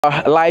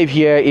Live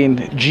here in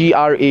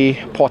GRA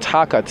Port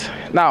Harcourt.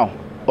 Now,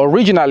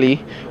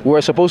 originally we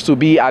were supposed to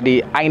be at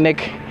the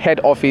INEC head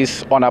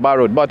office on Aba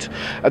Road, but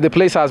the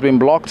place has been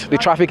blocked. The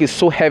traffic is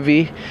so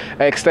heavy,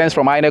 extends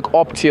from INEC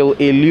up till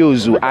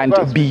Eliozu and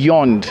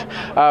beyond.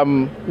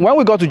 When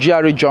we got to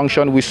GRA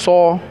Junction, we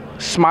saw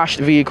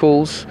smashed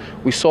vehicles,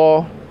 we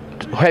saw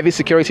heavy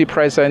security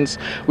presence,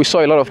 we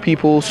saw a lot of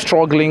people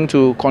struggling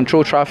to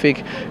control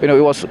traffic.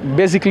 It was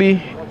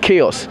basically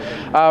chaos.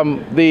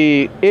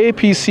 The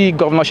APC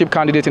governorship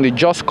candidate in the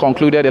just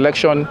concluded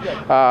election,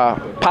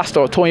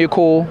 Pastor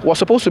Tonye was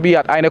supposed to be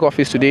at INEC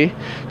office today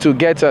to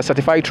get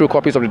certified true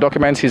copies of the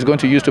documents he's going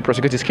to use to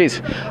prosecute his case.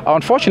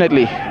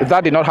 Unfortunately,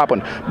 that did not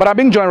happen. But I'm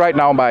being joined right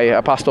now by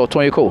Pastor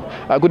Tonye.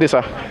 Good day,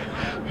 sir.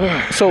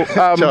 So,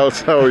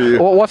 Charles, how are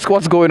you?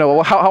 What's going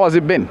on? How has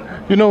it been?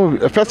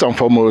 First and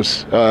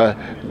foremost,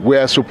 we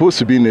are supposed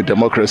to be in a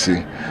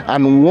democracy.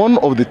 And one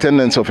of the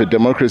tenets of a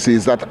democracy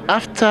is that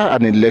after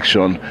an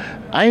election,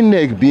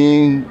 INEC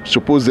being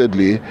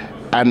supposedly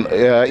an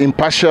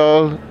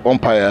impartial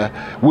umpire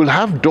will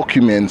have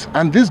documents,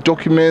 and these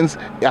documents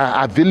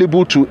are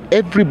available to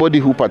everybody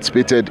who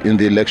participated in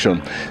the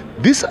election.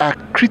 These are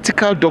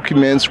critical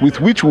documents with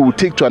which we will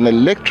take to an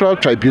electoral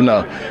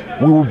tribunal.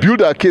 We will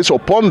build our case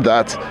upon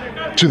that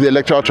to the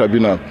electoral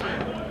tribunal.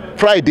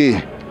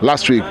 Friday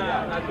last week,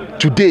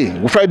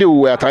 Friday we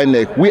were at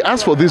INEC. We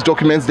asked for these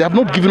documents. They have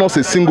not given us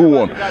a single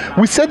one.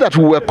 We said that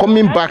we were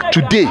coming back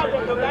today.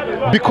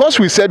 Because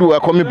we said we were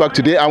coming back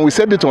today, and we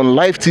said it on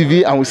live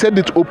TV, and we said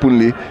it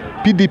openly,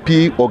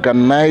 PDP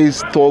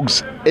organized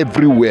thugs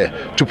everywhere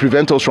to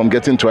prevent us from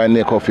getting to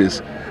INEC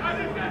office.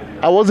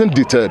 I wasn't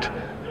deterred.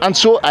 And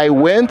so I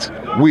went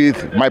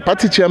with my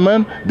party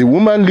chairman, the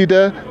woman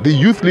leader, the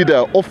youth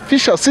leader,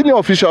 senior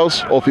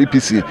officials of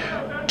APC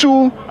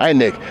to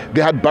INEC.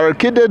 They had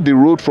barricaded the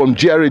road from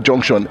GRA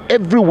Junction.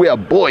 Everywhere,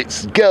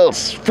 boys,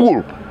 girls,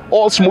 full,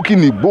 all smoking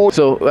Igbo.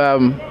 So,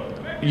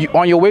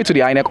 on your way to the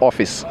INEC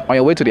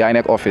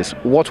office,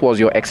 what was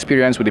your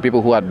experience with the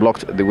people who had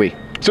blocked the way?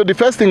 So the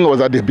first thing was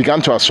that they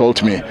began to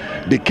assault me.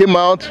 They came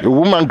out, a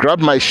woman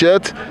grabbed my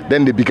shirt,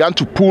 then they began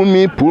to pull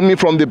me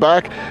from the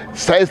back,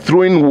 started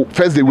throwing,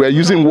 first they were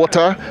using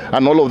water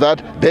and all of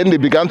that, then they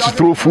began to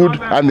throw food,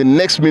 and the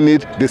next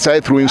minute they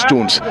started throwing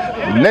stones.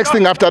 Next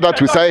thing after that,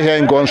 we started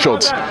hearing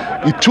gunshots.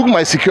 It took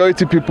my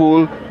security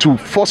people to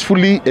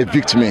forcefully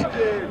evict me.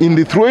 In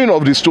the throwing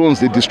of the stones,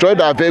 they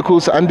destroyed our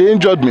vehicles and they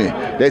injured me.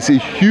 There's a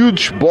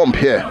huge bump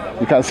here.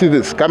 You can see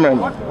this,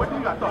 cameraman.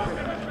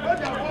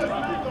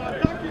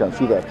 You can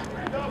see that.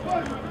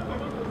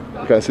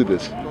 You can see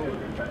this.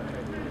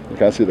 You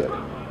can see that.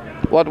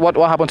 What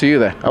happened to you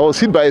there? I was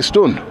hit by a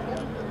stone.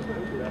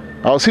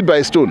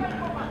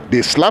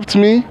 They slapped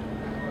me.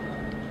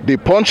 They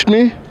punched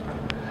me.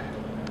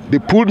 They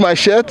pulled my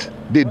shirt.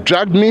 They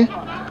dragged me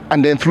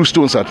and then threw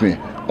stones at me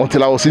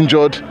until I was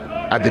injured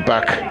at the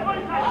back.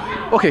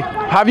 Okay.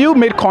 Have you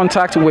made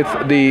contact with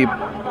the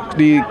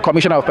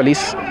Commissioner of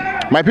Police?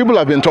 My people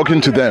have been talking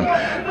to them.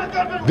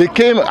 They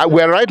came,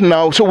 we're right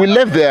now, so we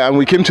left there and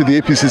we came to the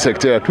APC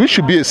secretariat, which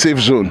should be a safe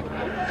zone.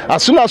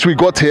 As soon as we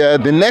got here,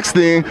 the next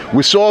thing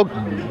we saw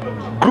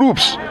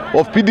groups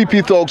of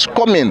PDP thugs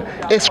coming,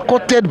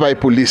 escorted by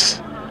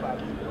police,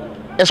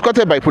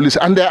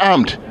 and they're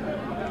armed.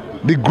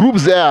 The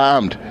groups there are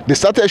armed. They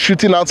started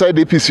shooting outside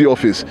the APC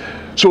office.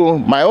 So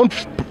my own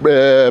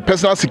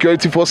personal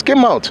security force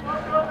came out.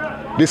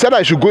 They said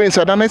I should go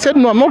inside, and I said,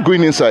 no, I'm not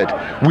going inside.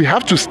 We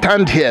have to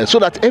stand here so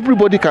that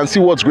everybody can see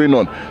what's going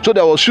on. So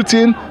there was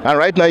shooting, and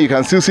right now you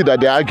can still see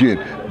that they're arguing.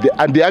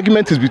 And the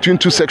argument is between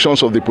two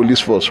sections of the police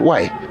force.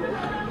 Why?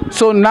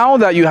 So now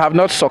that you have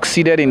not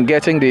succeeded in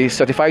getting the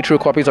certified true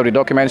copies of the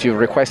documents you've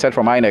requested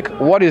from INEC,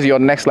 what is your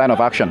next line of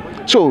action?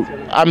 So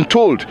I'm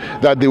told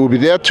that they will be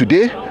there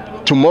today,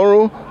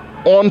 tomorrow,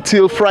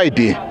 until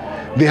Friday.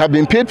 They have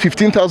been paid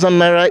 15,000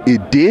 naira a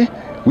day,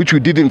 which we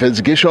did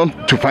investigation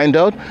to find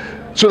out,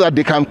 so that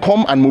they can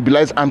come and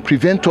mobilize and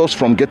prevent us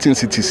from getting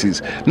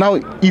CTCs. Now,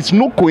 it's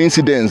no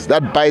coincidence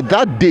that by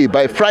that day,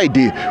 by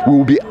Friday, we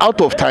will be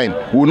out of time.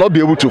 We will not be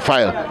able to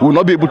file. We will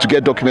not be able to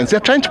get documents. They're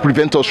trying to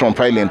prevent us from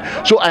filing.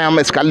 So I am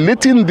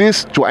escalating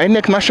this to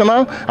INEC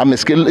National. I'm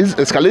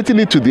escalating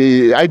it to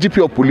the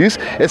IGP of Police,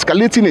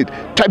 escalating it.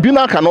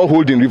 Tribunal cannot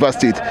hold in Rivers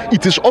State.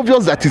 It is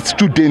obvious that it's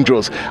too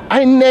dangerous.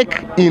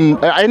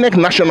 INEC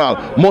National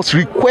must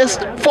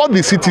request for the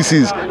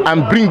CTCs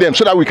and bring them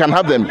so that we can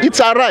have them. It's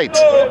our right.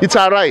 It's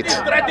our right.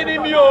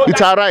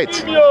 It's our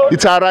right.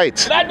 It's our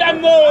right.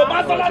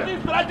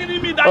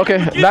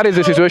 Okay, that is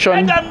the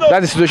situation.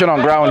 That's the situation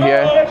on ground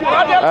here.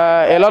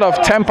 A lot of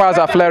tempers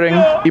are flaring.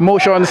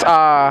 Emotions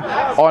are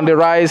on the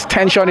rise.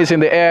 Tension is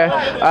in the air.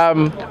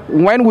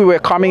 When we were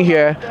coming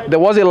here, there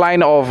was a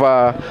line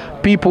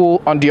of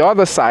people on the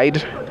other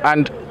side,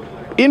 and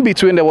in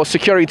between there was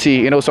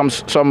security,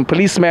 some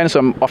policemen,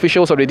 some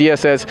officials of the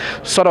DSS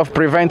sort of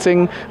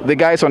preventing the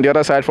guys on the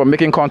other side from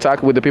making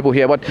contact with the people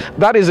here. But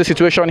that is the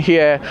situation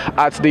here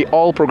at the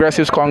All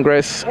Progressives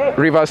Congress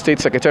Rivers State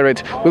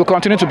Secretariat. We'll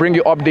continue to bring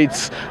you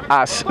updates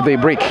as they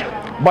break.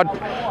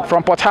 But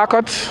from Port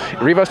Harcourt,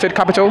 River State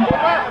capital,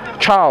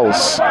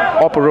 Charles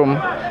Oporum,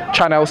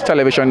 Channels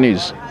Television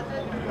News.